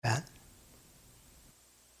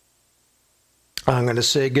I'm going to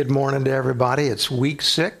say good morning to everybody. It's week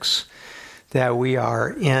 6 that we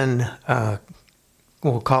are in,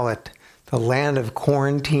 we'll call it the land of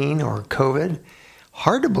quarantine or COVID.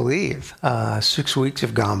 Hard to believe 6 weeks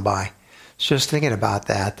have gone by. Just thinking about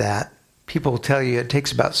that people tell you it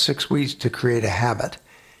takes about 6 weeks to create a habit.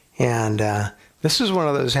 And this is one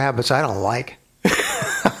of those habits I don't like.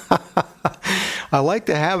 I like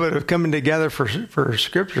the habit of coming together for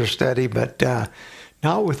scripture study, but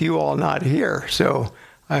not with you all not here. So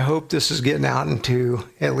I hope this is getting out into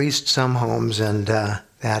at least some homes and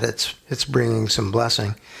that it's bringing some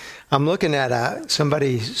blessing. I'm looking at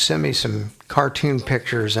somebody sent me some cartoon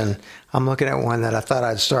pictures, and I'm looking at one that I thought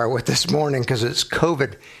I'd start with this morning because it's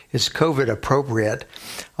COVID appropriate.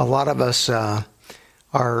 A lot of us are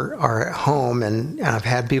at home, and I've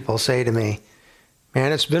had people say to me,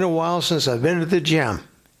 "Man, it's been a while since I've been to the gym,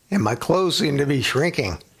 and my clothes seem to be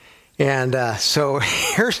shrinking." And so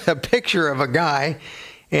here's a picture of a guy,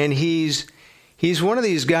 and he's one of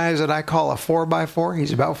these guys that I call a 4x4.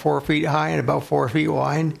 He's about 4 feet high and about 4 feet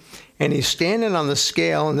wide, and he's standing on the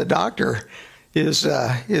scale, and the doctor is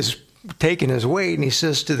taking his weight, and he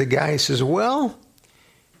says to the guy, he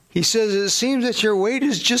says, "It seems that your weight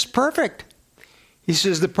is just perfect." He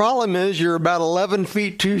says, "The problem is you're about 11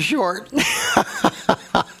 feet too short."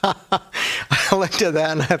 I looked at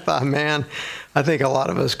that and I thought, man, I think a lot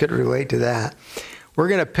of us could relate to that. We're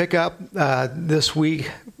going to pick up this week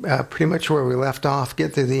pretty much where we left off,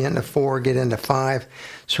 get through the end of 4, get into 5.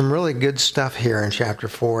 Some really good stuff here in chapter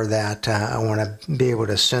 4 that I want to be able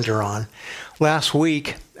to center on. Last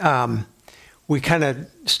week, we kind of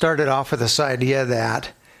started off with this idea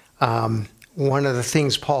that one of the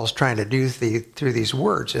things Paul's trying to do through these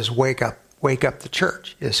words is wake up the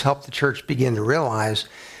church, is help the church begin to realize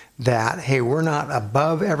that, hey, we're not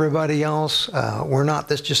above everybody else. We're not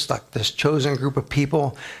just like this chosen group of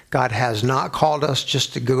people. God has not called us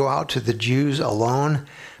just to go out to the Jews alone,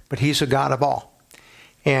 but he's a God of all.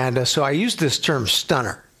 And so I use this term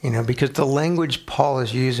stunner, because the language Paul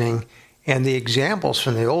is using and the examples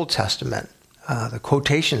from the Old Testament, the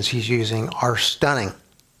quotations he's using are stunning.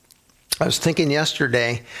 I was thinking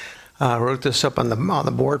yesterday, I wrote this up on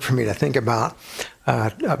the board for me to think about,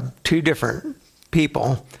 2 different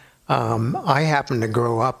people. I happened to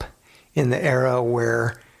grow up in the era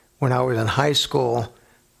where, when I was in high school,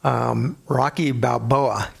 Rocky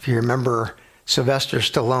Balboa, if you remember Sylvester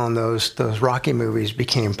Stallone, those Rocky movies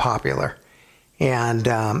became popular. And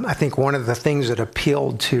I think one of the things that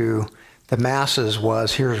appealed to the masses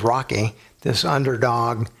was, here's Rocky, this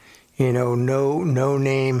underdog, no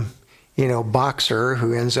name, boxer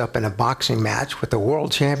who ends up in a boxing match with the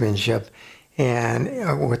world championship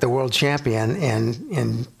and with the world champion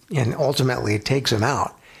and ultimately takes him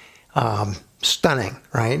out. Stunning,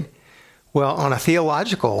 right? Well, on a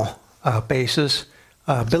theological basis,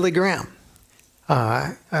 Billy Graham.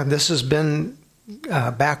 This has been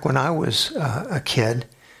back when I was a kid,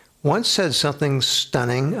 once said something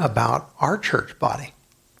stunning about our church body.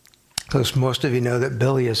 Because most of you know that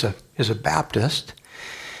Billy is a Baptist,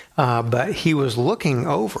 but he was looking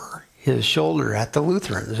over his shoulder at the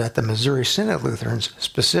Lutherans, at the Missouri Synod Lutherans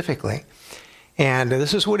specifically. And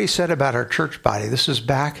this is what he said about our church body. This is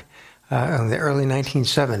back in the early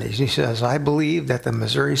 1970s. He says, "I believe that the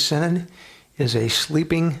Missouri Synod is a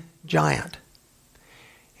sleeping giant."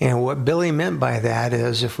 And what Billy meant by that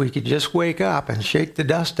is, if we could just wake up and shake the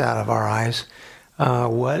dust out of our eyes,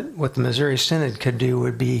 what the Missouri Synod could do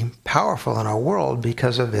would be powerful in our world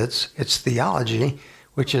because of its theology,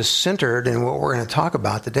 which is centered in what we're going to talk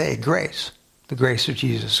about today, grace, the grace of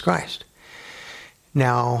Jesus Christ.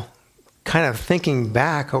 Now, kind of thinking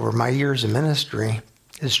back over my years of ministry,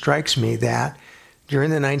 it strikes me that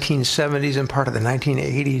during the 1970s and part of the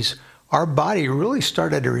 1980s, our body really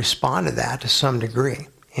started to respond to that to some degree.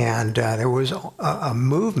 And there was a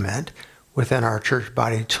movement within our church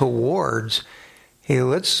body towards, hey,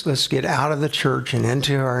 let's get out of the church and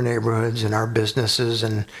into our neighborhoods and our businesses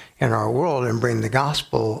and in our world and bring the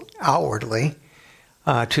gospel outwardly,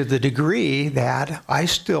 to the degree that I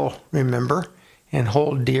still remember and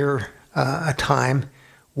hold dear a time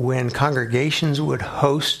when congregations would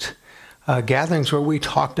host gatherings where we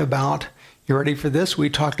talked about, you ready for this? We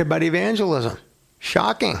talked about evangelism.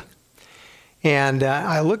 Shocking. And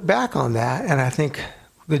I look back on that and I think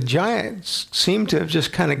the giants seem to have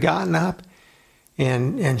just kind of gotten up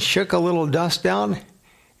and shook a little dust down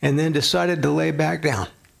and then decided to lay back down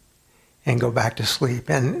and go back to sleep.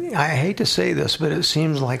 And I hate to say this, but it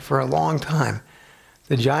seems like for a long time,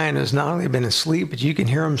 the giant has not only been asleep, but you can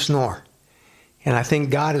hear him snore. And I think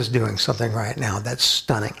God is doing something right now that's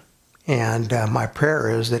stunning. And my prayer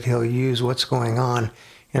is that he'll use what's going on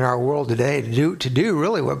in our world today to do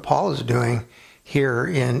really what Paul is doing here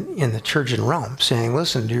in the church in Rome, saying,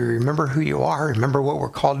 listen, do you remember who you are? Remember what we're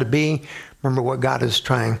called to be? Remember what God is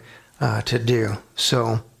trying to do?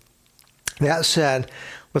 So that said,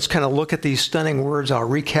 let's kind of look at these stunning words. I'll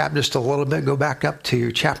recap just a little bit, go back up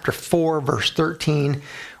to chapter 4, verse 13,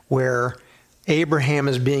 where Abraham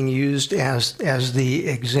is being used as the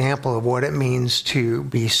example of what it means to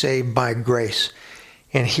be saved by grace.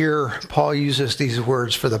 And here Paul uses these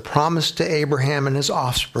words, for the promise to Abraham and his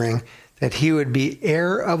offspring that he would be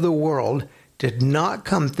heir of the world did not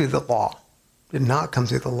come through the law,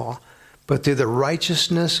 but through the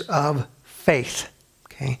righteousness of faith.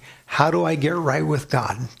 Okay? How do I get right with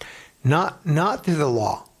God? Not through the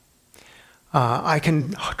law. I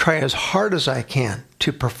can try as hard as I can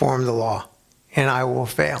to perform the law, and I will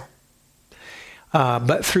fail.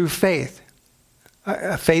 But through faith,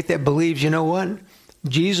 a faith that believes, you know what?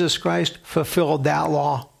 Jesus Christ fulfilled that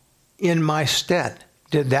law in my stead,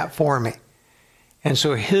 did that for me. And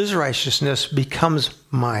so his righteousness becomes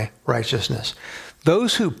my righteousness.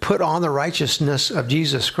 Those who put on the righteousness of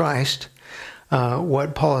Jesus Christ,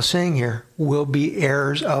 what Paul is saying here, will be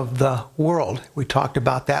heirs of the world. We talked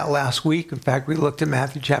about that last week. In fact, we looked at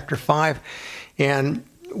Matthew chapter 5, and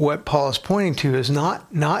what Paul is pointing to is not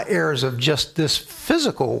heirs of just this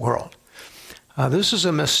physical world. This is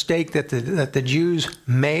a mistake that the Jews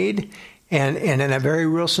made, and in a very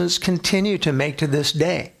real sense continue to make to this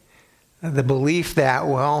day. The belief that,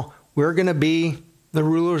 well, we're going to be the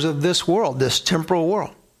rulers of this world, this temporal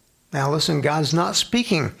world. Now listen, God's not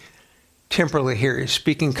speaking temporally here. He's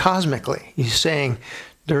speaking cosmically. He's saying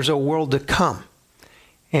there's a world to come,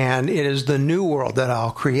 and it is the new world that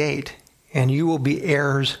I'll create, and you will be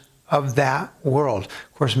heirs of that world.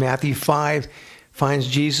 Of course, Matthew 5 finds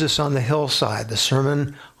Jesus on the hillside, the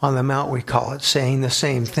Sermon on the Mount, we call it, saying the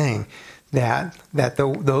same thing, that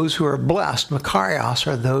those who are blessed, Makarios,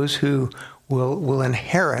 are those who will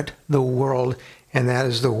inherit the world, and that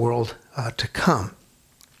is the world to come.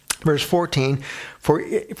 Verse 14, for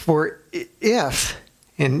if,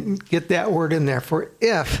 and get that word in there, for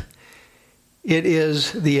if it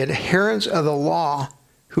is the adherents of the law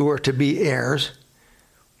who are to be heirs,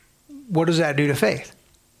 what does that do to faith?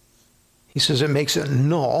 He says it makes it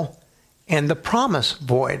null and the promise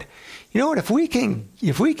void. You know what? If we can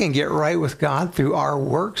get right with God through our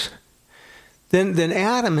works, then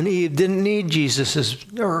Adam and Eve didn't need Jesus's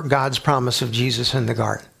or God's promise of Jesus in the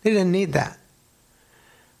garden. They didn't need that.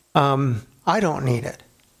 I don't need it.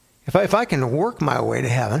 If I can work my way to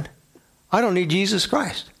heaven, I don't need Jesus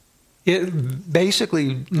Christ. It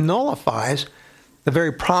basically nullifies the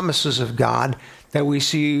very promises of God that we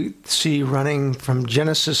see running from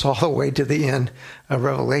Genesis all the way to the end of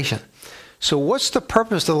Revelation. So what's the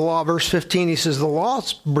purpose of the law? Verse 15, he says the law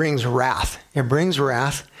brings wrath. It brings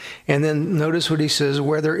wrath. And then notice what he says,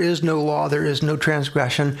 where there is no law, there is no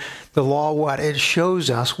transgression. The law, what? It shows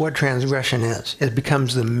us what transgression is. It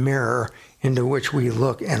becomes the mirror into which we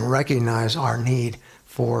look and recognize our need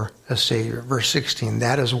for a Savior. Verse 16,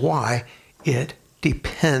 that is why it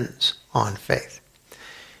depends on faith.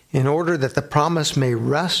 In order that the promise may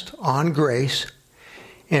rest on grace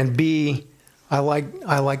and be, I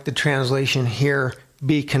like the translation here,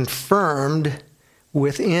 be confirmed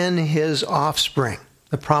within his offspring.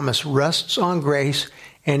 The promise rests on grace,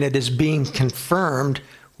 and it is being confirmed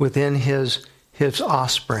within his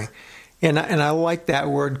offspring. And I like that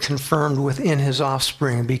word, confirmed within his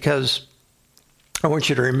offspring, because I want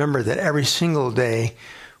you to remember that every single day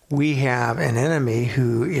we have an enemy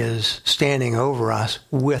who is standing over us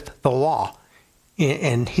with the law,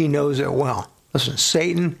 and he knows it well. Listen,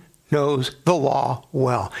 Satan knows the law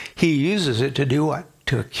well. He uses it to do what?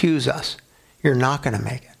 To accuse us. You're not going to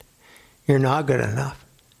make it. You're not good enough.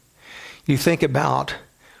 You think about,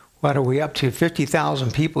 what are we up to?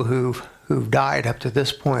 50,000 people who've died up to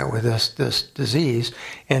this point with this disease,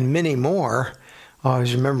 and many more.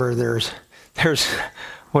 Always remember, there's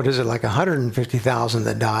what is it, like 150,000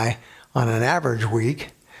 that die on an average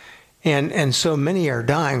week, and so many are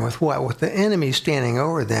dying with what? With the enemy standing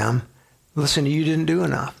over them. Listen, you didn't do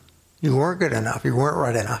enough. You weren't good enough. You weren't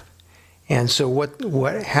right enough. And so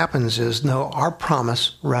what happens is, no, our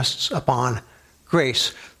promise rests upon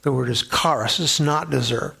grace. The word is charis. It's not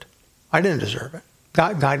deserved. I didn't deserve it.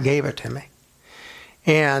 God gave it to me.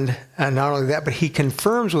 And not only that, but he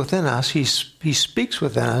confirms within us, he speaks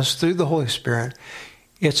within us through the Holy Spirit.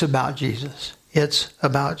 It's about Jesus. It's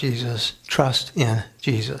about Jesus. Trust in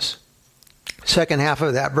Jesus. Second half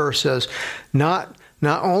of that verse says, not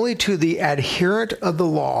only to the adherent of the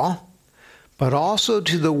law, but also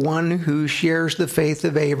to the one who shares the faith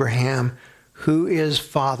of Abraham, who is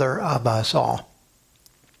father of us all.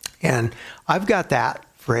 And I've got that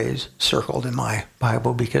phrase circled in my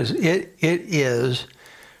Bible because it is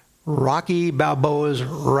Rocky Balboa's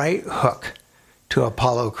right hook to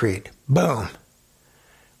Apollo Creed. Boom.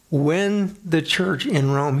 When the church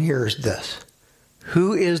in Rome hears this,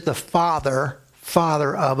 who is the Father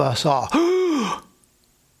of us all?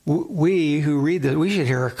 We who read this, we should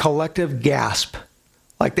hear a collective gasp,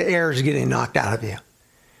 like the air is getting knocked out of you.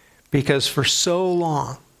 Because for so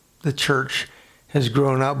long, the church has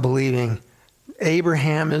grown up believing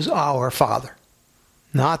Abraham is our father,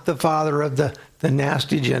 not the father of the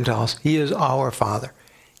nasty Gentiles. He is our father.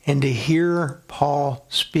 And to hear Paul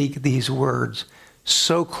speak these words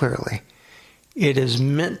so clearly, it is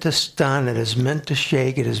meant to stun, it is meant to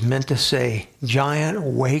shake, it is meant to say, giant,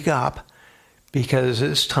 wake up, because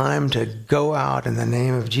it's time to go out in the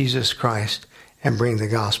name of Jesus Christ and bring the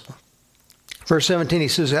gospel. Verse 17, he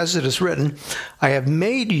says, as it is written, I have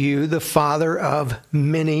made you the father of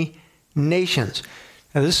many nations.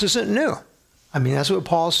 Now, this isn't new. I mean, that's what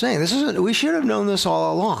Paul's saying. We should have known this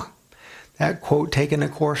all along. That quote taken,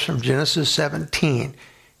 of course, from Genesis 17.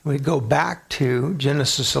 We go back to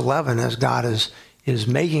Genesis 11 as God is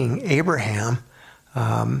making Abraham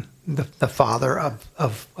the father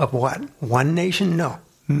of what? One nation? No,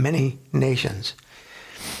 many nations.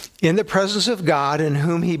 In the presence of God in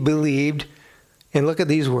whom he believed, and look at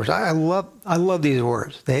these words. I love these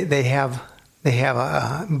words. They have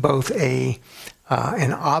both an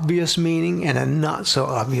obvious meaning and a not so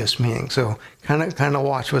obvious meaning. So kind of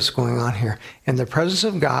watch what's going on here. In the presence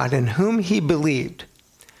of God in whom he believed,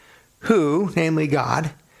 who, namely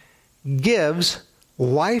God, gives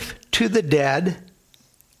life to the dead.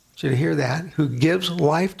 Should you hear that? Who gives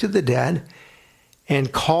life to the dead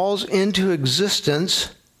and calls into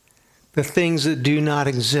existence the things that do not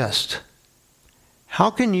exist. How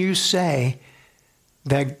can you say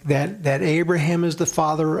that Abraham is the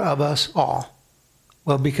father of us all?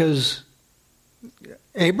 Well, because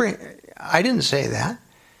Abraham, I didn't say that.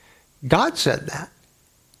 God said that.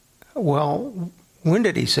 Well, when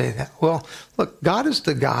did he say that? Well, look, God is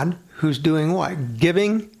the God who's doing what?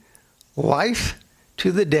 Giving life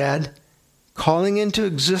to the dead, calling into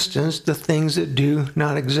existence the things that do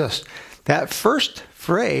not exist. That first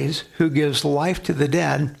phrase, who gives life to the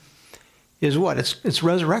dead, is what? It's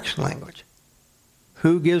resurrection language.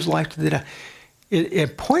 Who gives life to the dead?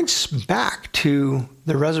 It points back to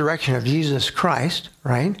the resurrection of Jesus Christ,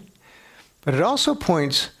 right? But it also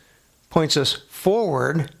points us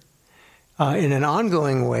forward in an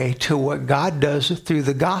ongoing way to what God does through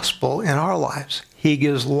the gospel in our lives. He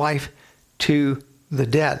gives life to the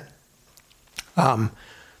dead.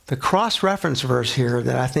 The cross-reference verse here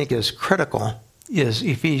that I think is critical is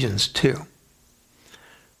Ephesians 2.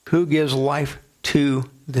 Who gives life to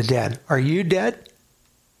the dead? Are you dead?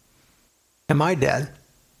 Am I dead?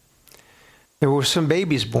 There were some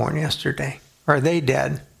babies born yesterday. Are they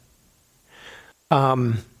dead? A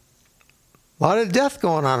lot of death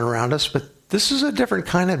going on around us, but this is a different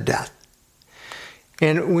kind of death.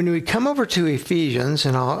 And when we come over to Ephesians,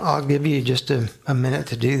 and I'll give you just a minute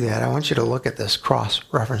to do that, I want you to look at this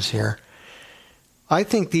cross-reference here. I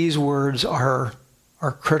think these words are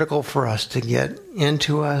critical for us to get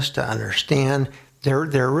into us, to understand.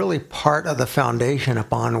 They're really part of the foundation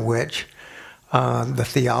upon which the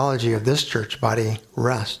theology of this church body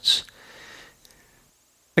rests.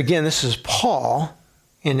 Again, this is Paul,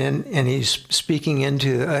 and he's speaking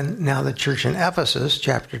into now the church in Ephesus,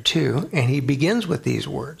 chapter 2, and he begins with these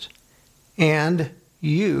words. And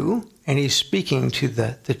you, and he's speaking to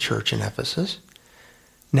the church in Ephesus,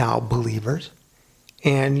 now believers,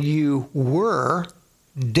 and you were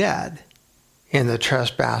dead in the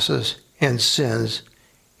trespasses and sins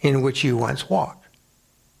in which you once walked.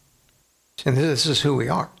 And this is who we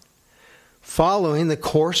are. Following the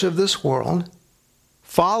course of this world,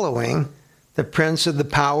 following the prince of the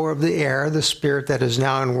power of the air, the spirit that is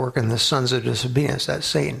now in work in the sons of disobedience, that's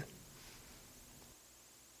Satan.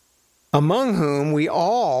 Among whom we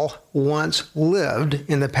all once lived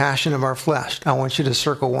in the passion of our flesh. I want you to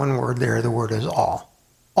circle one word there. The word is all.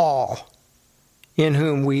 All. In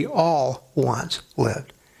whom we all once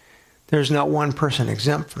lived. There's not one person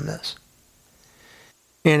exempt from this.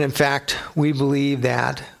 And in fact, we believe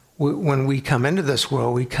that when we come into this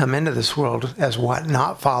world as what?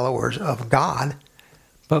 Not followers of God,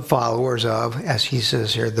 but followers of, as he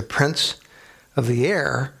says here, the prince of the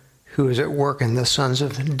air, who is at work in the sons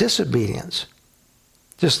of disobedience.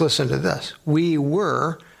 Just listen to this. We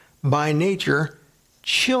were, by nature,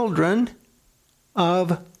 children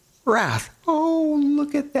of wrath. Oh,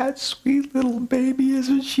 look at that sweet little baby.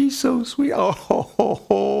 Isn't she so sweet?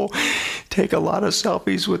 Oh, take a lot of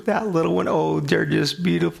selfies with that little one. Oh, they're just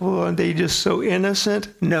beautiful. Aren't they just so innocent?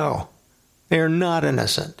 No, they're not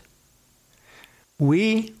innocent.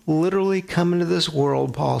 We literally come into this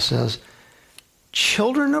world, Paul says,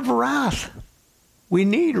 children of wrath. We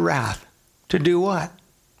need wrath to do what?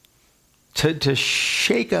 To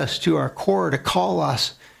shake us to our core, to call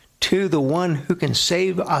us to the one who can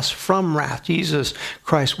save us from wrath, Jesus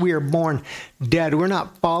Christ. We are born dead. We're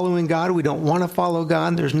not following God. We don't want to follow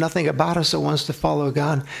God. There's nothing about us that wants to follow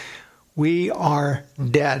God. We are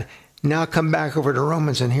dead. Now come back over to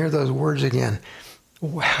Romans and hear those words again.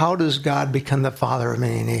 How does God become the Father of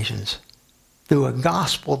many nations? Through a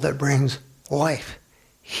gospel that brings life.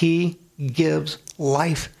 He gives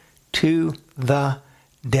life to the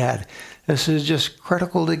dead. This is just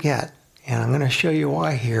critical to get. And I'm going to show you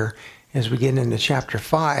why here as we get into chapter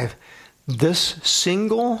 5. This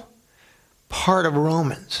single part of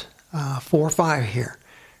Romans 4:5 here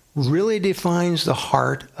really defines the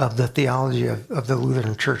heart of the theology of the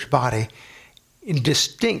Lutheran Church body,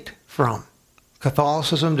 distinct from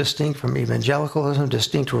Catholicism, distinct from evangelicalism,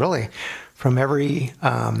 distinct really from every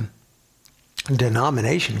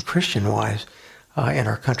denomination, Christian-wise, in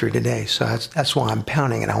our country today. So that's why I'm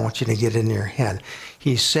pounding it. I want you to get it in your head.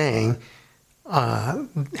 He's saying,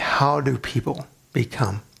 how do people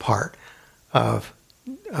become part of,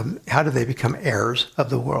 how do they become heirs of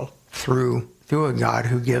the world? Through a God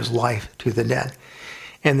who gives life to the dead.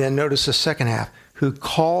 And then notice the second half, who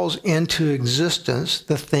calls into existence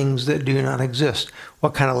the things that do not exist.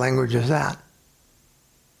 What kind of language is that?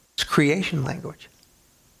 It's creation language.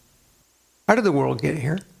 How did the world get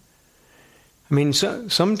here? I mean,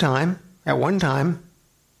 at one time,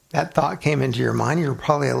 that thought came into your mind. You were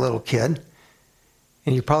probably a little kid,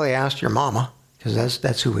 and you probably asked your mama, because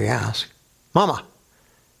that's who we ask. Mama,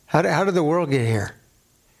 how did the world get here?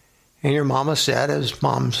 And your mama said, as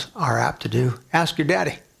moms are apt to do, ask your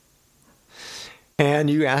daddy. And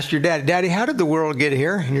you asked your daddy, Daddy, how did the world get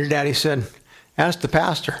here? And your daddy said, ask the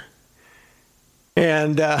pastor.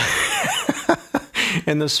 And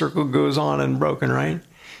and the circle goes on unbroken, right?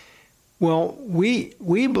 Well, we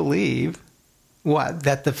believe what?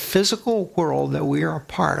 That the physical world that we are a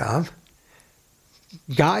part of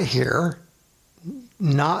got here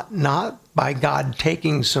not by God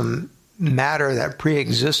taking some matter that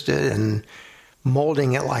pre-existed and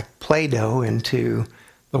molding it like Play-Doh into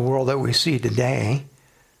the world that we see today,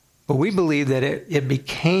 but we believe that it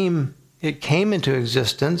came into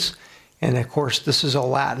existence, and of course this is a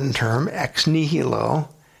Latin term, ex nihilo,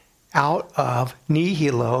 out of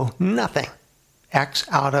nihilo, nothing. Ex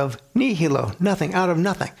out of nihilo, nothing, out of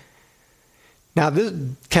nothing. Now,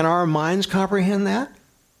 can our minds comprehend that?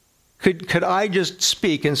 Could I just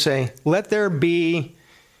speak and say, let there be,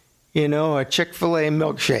 a Chick-fil-A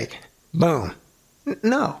milkshake? Boom.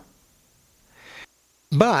 No.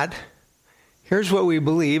 But here's what we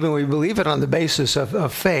believe, and we believe it on the basis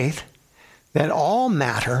of faith, that all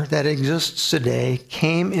matter that exists today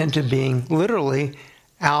came into being literally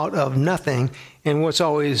out of nothing. And what's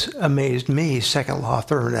always amazed me, second law of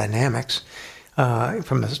thermodynamics,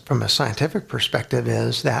 from a scientific perspective,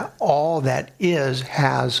 is that all that is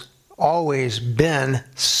has always been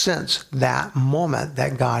since that moment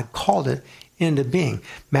that God called it into being.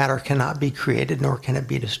 Matter cannot be created, nor can it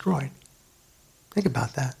be destroyed. Think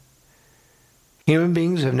about that. Human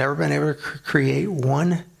beings have never been able to create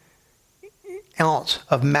 1 ounce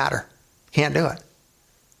of matter. Can't do it.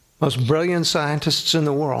 Most brilliant scientists in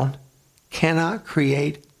the world cannot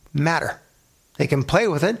create matter. They can play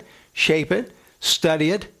with it, shape it, study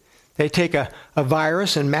it. They take a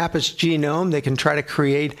virus and map its genome. They can try to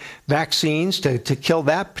create vaccines to kill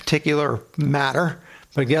that particular matter.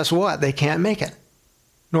 But guess what? They can't make it.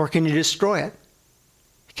 Nor can you destroy it.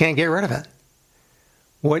 You can't get rid of it.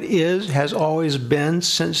 What is has always been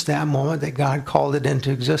since that moment that God called it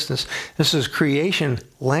into existence. This is creation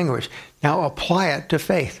language. Now apply it to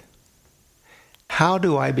faith. How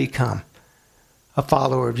do I become a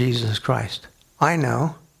follower of Jesus Christ? I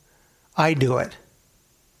know. I do it.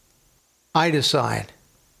 I decide.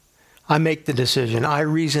 I make the decision. I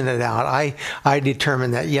reason it out. I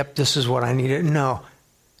determine that, yep, this is what I need. No.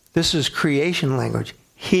 This is creation language.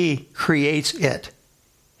 He creates it.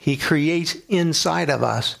 He creates inside of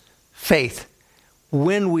us faith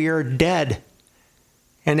when we are dead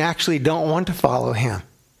and actually don't want to follow him.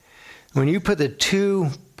 When you put the two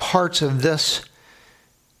parts of this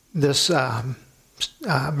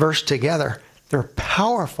verse together, they're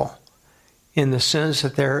powerful in the sense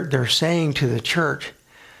that they're saying to the church,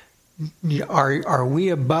 are we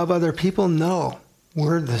above other people? No.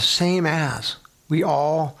 we're the same as. We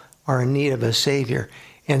all are in need of a Savior.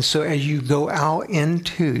 And so as you go out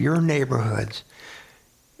into your neighborhoods,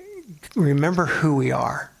 remember who we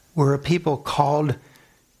are. We're a people called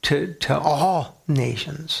to all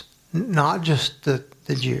nations, not just the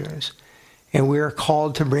Jews. And we are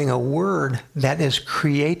called to bring a word that is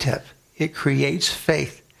creative. It creates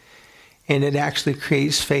faith. And it actually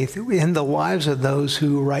creates faith in the lives of those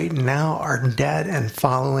who right now are dead and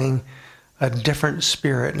following a different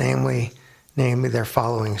spirit, namely they're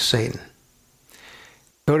following Satan.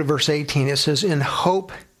 Go to verse 18. It says, in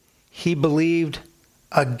hope he believed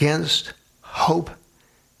against hope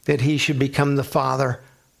that he should become the father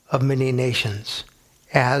of many nations.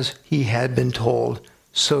 As he had been told,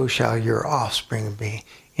 so shall your offspring be.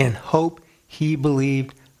 In hope he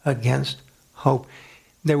believed against hope.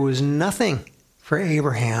 There was nothing for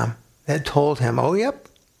Abraham that told him, oh, yep,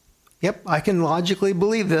 I can logically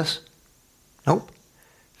believe this. Nope.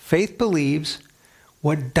 Faith believes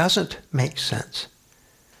what doesn't make sense,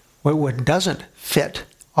 what doesn't fit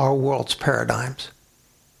our world's paradigms.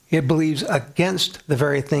 It believes against the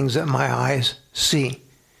very things that my eyes see.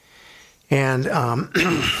 And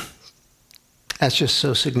that's just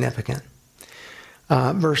so significant.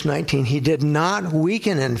 Verse 19, he did not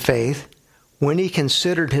weaken in faith when he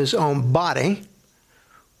considered his own body,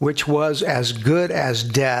 which was as good as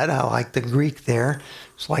dead. I like the Greek there.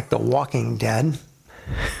 It's like the walking dead.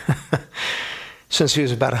 Since he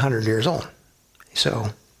was about 100 years old. So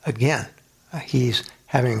again, he's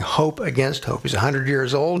having hope against hope. He's 100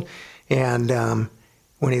 years old, and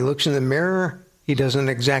when he looks in the mirror, he doesn't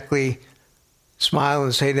exactly smile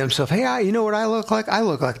and say to himself, hey, you know what I look like? I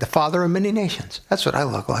look like the father of many nations. That's what I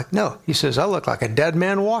look like. No, he says, I look like a dead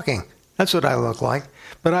man walking. That's what I look like.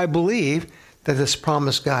 But I believe that this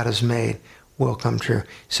promise God has made will come true.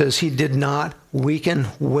 He says he did not weaken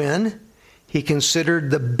when he considered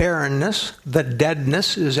the barrenness, the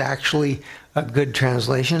deadness is actually a good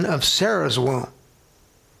translation, of Sarah's womb.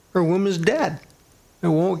 Her womb is dead. It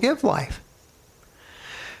won't give life.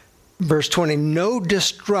 Verse 20, no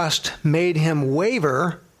distrust made him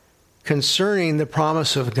waver concerning the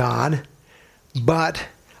promise of God, but,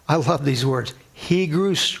 I love these words, he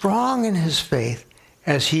grew strong in his faith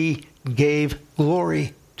as he gave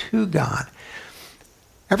glory to God.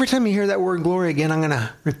 Every time you hear that word glory again, I'm going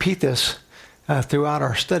to repeat this throughout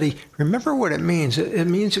our study. Remember what it means. It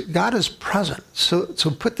means God is present. So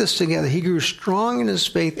put this together. He grew strong in his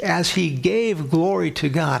faith as he gave glory to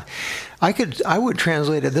God. I would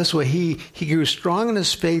translate it this way. He grew strong in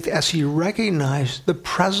his faith as he recognized the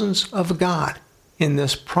presence of God in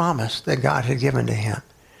this promise that God had given to him.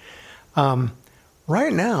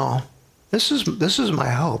 Right now, this is my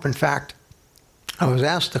hope. In fact, I was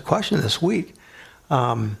asked the question this week,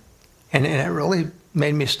 and it really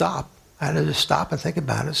made me stop. I had to just stop and think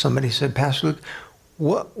about it. Somebody said, Pastor Luke,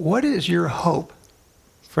 what is your hope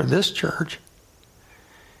for this church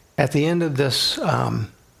at the end of this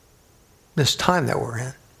this time that we're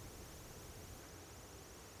in?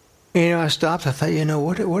 And, I stopped. I thought,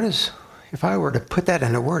 what is, if I were to put that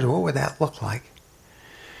into words, what would that look like?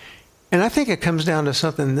 And I think it comes down to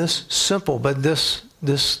something this simple, but this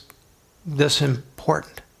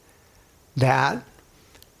important, that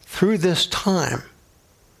through this time,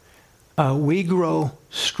 we grow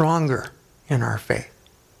stronger in our faith,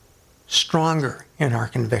 stronger in our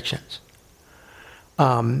convictions,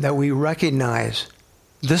 that we recognize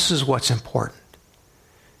this is what's important,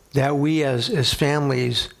 that we as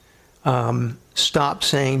families stop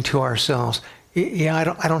saying to ourselves, yeah,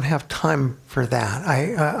 I don't have time for that.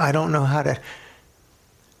 I don't know how to.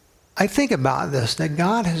 I think about this, that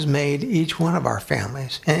God has made each one of our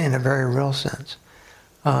families in a very real sense.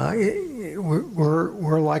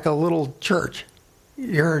 We're like a little church.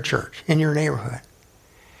 You're a church in your neighborhood.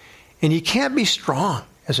 And you can't be strong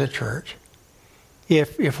as a church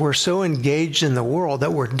if we're so engaged in the world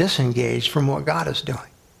that we're disengaged from what God is doing.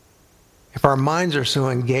 If our minds are so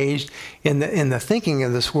engaged in the thinking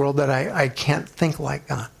of this world that I can't think like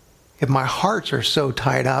God. If my hearts are so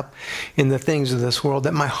tied up in the things of this world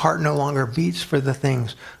that my heart no longer beats for the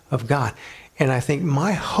things of God. And I think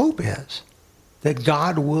my hope is that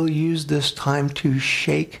God will use this time to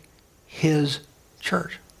shake his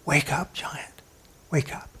church. Wake up, giant.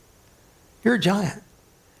 Wake up. You're a giant.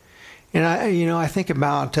 And I think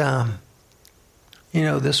about,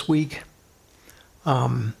 this week,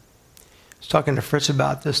 I was talking to Fritz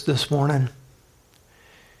about this morning.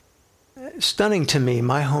 Stunning to me,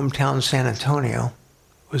 my hometown, San Antonio,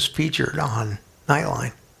 was featured on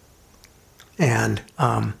Nightline. And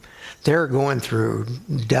they're going through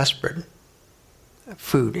desperate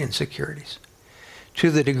food insecurities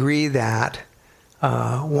to the degree that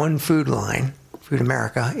one food line, Food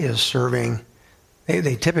America, is serving,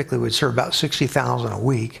 they typically would serve about 60,000 a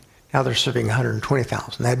week. Now they're serving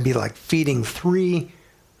 120,000. That'd be like feeding 3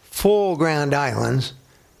 full Grand Islands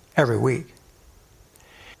every week.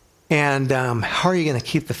 And how are you going to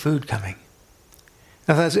keep the food coming?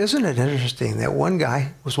 Now, isn't it interesting that one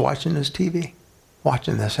guy was watching his TV,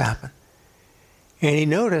 watching this happen, and he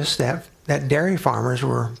noticed that dairy farmers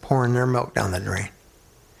were pouring their milk down the drain,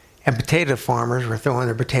 and potato farmers were throwing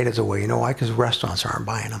their potatoes away. You know why? Because restaurants aren't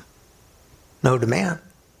buying them. No demand.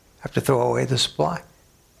 Have to throw away the supply.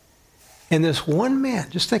 And this one man,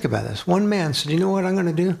 just think about this, one man said, you know what I'm going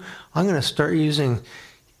to do? I'm going to start using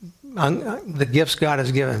the gifts God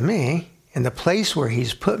has given me and the place where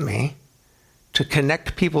he's put me to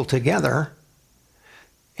connect people together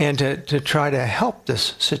and to try to help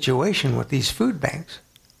this situation with these food banks.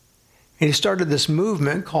 And he started this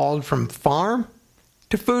movement called From Farm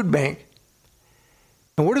to Food Bank.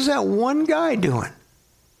 And what is that one guy doing?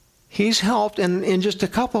 He's helped, in just a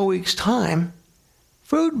couple of weeks' time,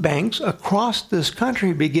 food banks across this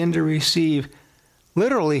country begin to receive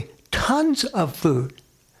literally tons of food.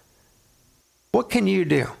 What can you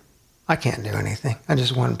do? I can't do anything. I'm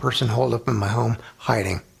just one person holed up in my home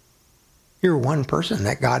hiding. You're one person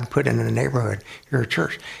that God put in a neighborhood. You're a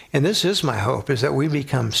church. And this is my hope, is that we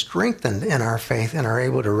become strengthened in our faith and are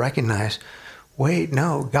able to recognize, wait,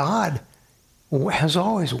 no, God has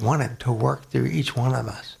always wanted to work through each one of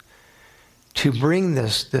us to bring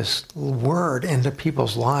this word into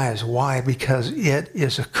people's lives. Why? Because it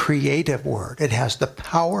is a creative word. It has the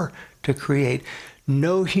power to create.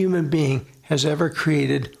 No human being has ever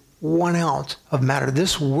created 1 ounce of matter.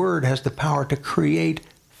 This word has the power to create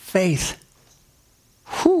faith.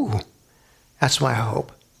 Whew! That's my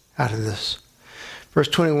hope out of this. Verse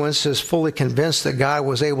 21 says, fully convinced that God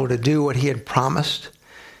was able to do what he had promised,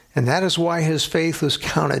 and that is why his faith was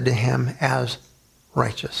counted to him as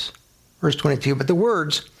righteous. Verse 22, but the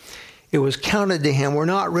words, it was counted to him, were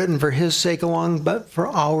not written for his sake alone, but for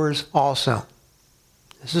ours also.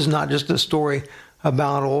 This is not just a story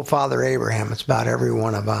about old Father Abraham. It's about every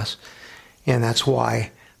one of us. And that's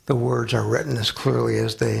why the words are written as clearly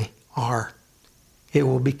as they are. It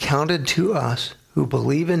will be counted to us who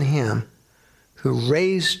believe in him, who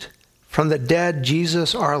raised from the dead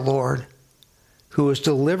Jesus our Lord, who was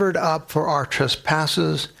delivered up for our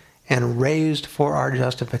trespasses and raised for our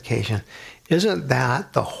justification. Isn't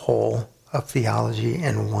that the whole of theology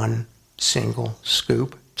in one single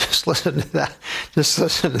scoop? Just listen to that. Just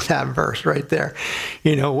listen to that verse right there.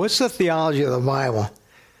 You know, what's the theology of the Bible?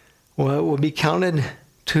 Well, it will be counted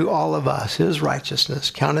to all of us, his righteousness,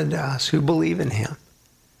 counted to us who believe in him,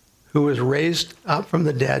 who was raised up from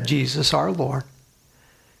the dead, Jesus our Lord,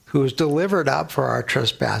 who was delivered up for our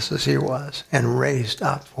trespasses, he was, and raised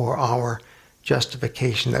up for our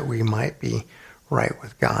justification, that we might be right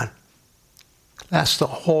with God. That's the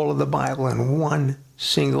whole of the Bible in one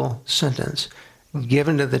single sentence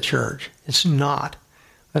given to the church. Let's not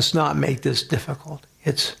make this difficult.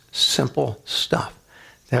 It's simple stuff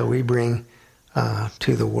that we bring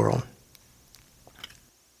to the world.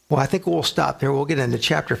 Well, I think we'll stop there. We'll get into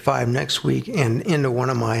chapter 5 next week and into one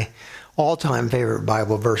of my all-time favorite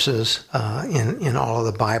Bible verses in all of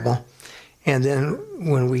the Bible. And then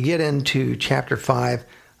when we get into chapter 5,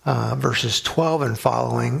 verses 12 and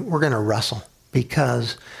following, we're going to wrestle,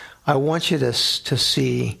 because I want you to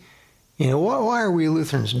see, you know, why are we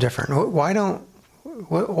Lutherans different?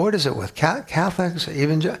 What is it with Catholics,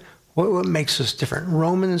 even what makes us different?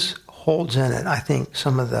 Romans holds in it, I think,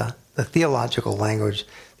 some of the theological language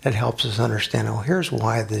that helps us understand, oh, here's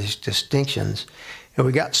why these distinctions. And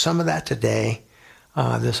we got some of that today.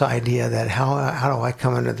 This idea that how do I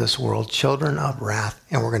come into this world? Children of wrath.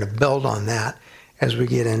 And we're going to build on that as we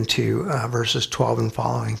get into verses 12 and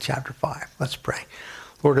following chapter 5. Let's pray.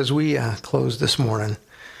 Lord, as we close this morning,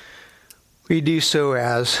 we do so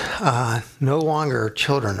as no longer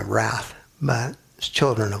children of wrath, but as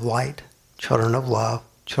children of light, children of love,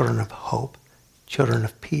 children of hope, children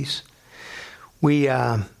of peace. We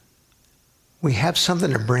have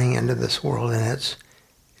something to bring into this world, and it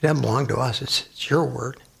doesn't belong to us. It's your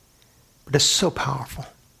word, but it's so powerful.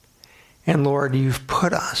 And Lord, you've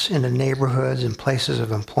put us into neighborhoods and places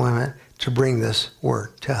of employment to bring this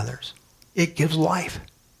word to others. It gives life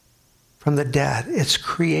from the dead. It's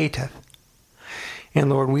creative. And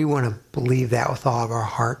Lord, we want to believe that with all of our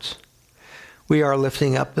hearts. We are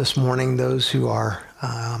lifting up this morning those who are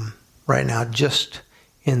right now just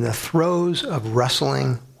in the throes of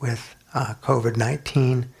wrestling with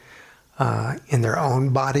COVID-19 in their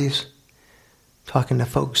own bodies, talking to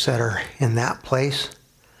folks that are in that place.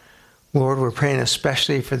 Lord, we're praying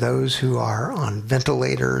especially for those who are on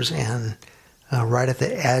ventilators and right at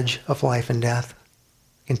the edge of life and death.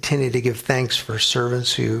 Continue to give thanks for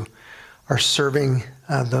servants who are serving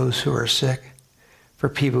those who are sick, for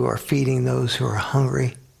people who are feeding those who are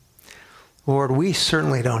hungry. Lord, we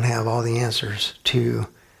certainly don't have all the answers to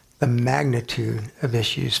the magnitude of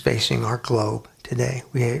issues facing our globe today.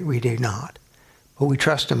 We do not. But we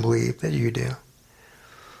trust and believe that you do.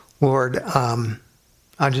 Lord,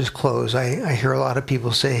 I'll just close. I hear a lot of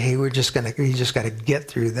people say, hey, you just got to get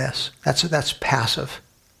through this. That's passive.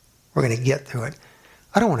 We're going to get through it.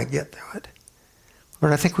 I don't want to get through it.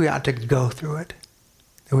 Lord, I think we ought to go through it.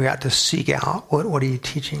 We ought to seek out, what are you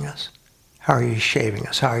teaching us? How are you shaping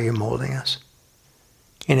us? How are you molding us?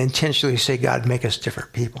 And intentionally say, God, make us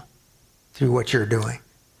different people through what you're doing.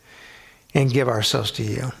 And give ourselves to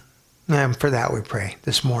you. And for that we pray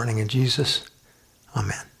this morning in Jesus.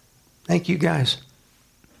 Amen. Thank you, guys.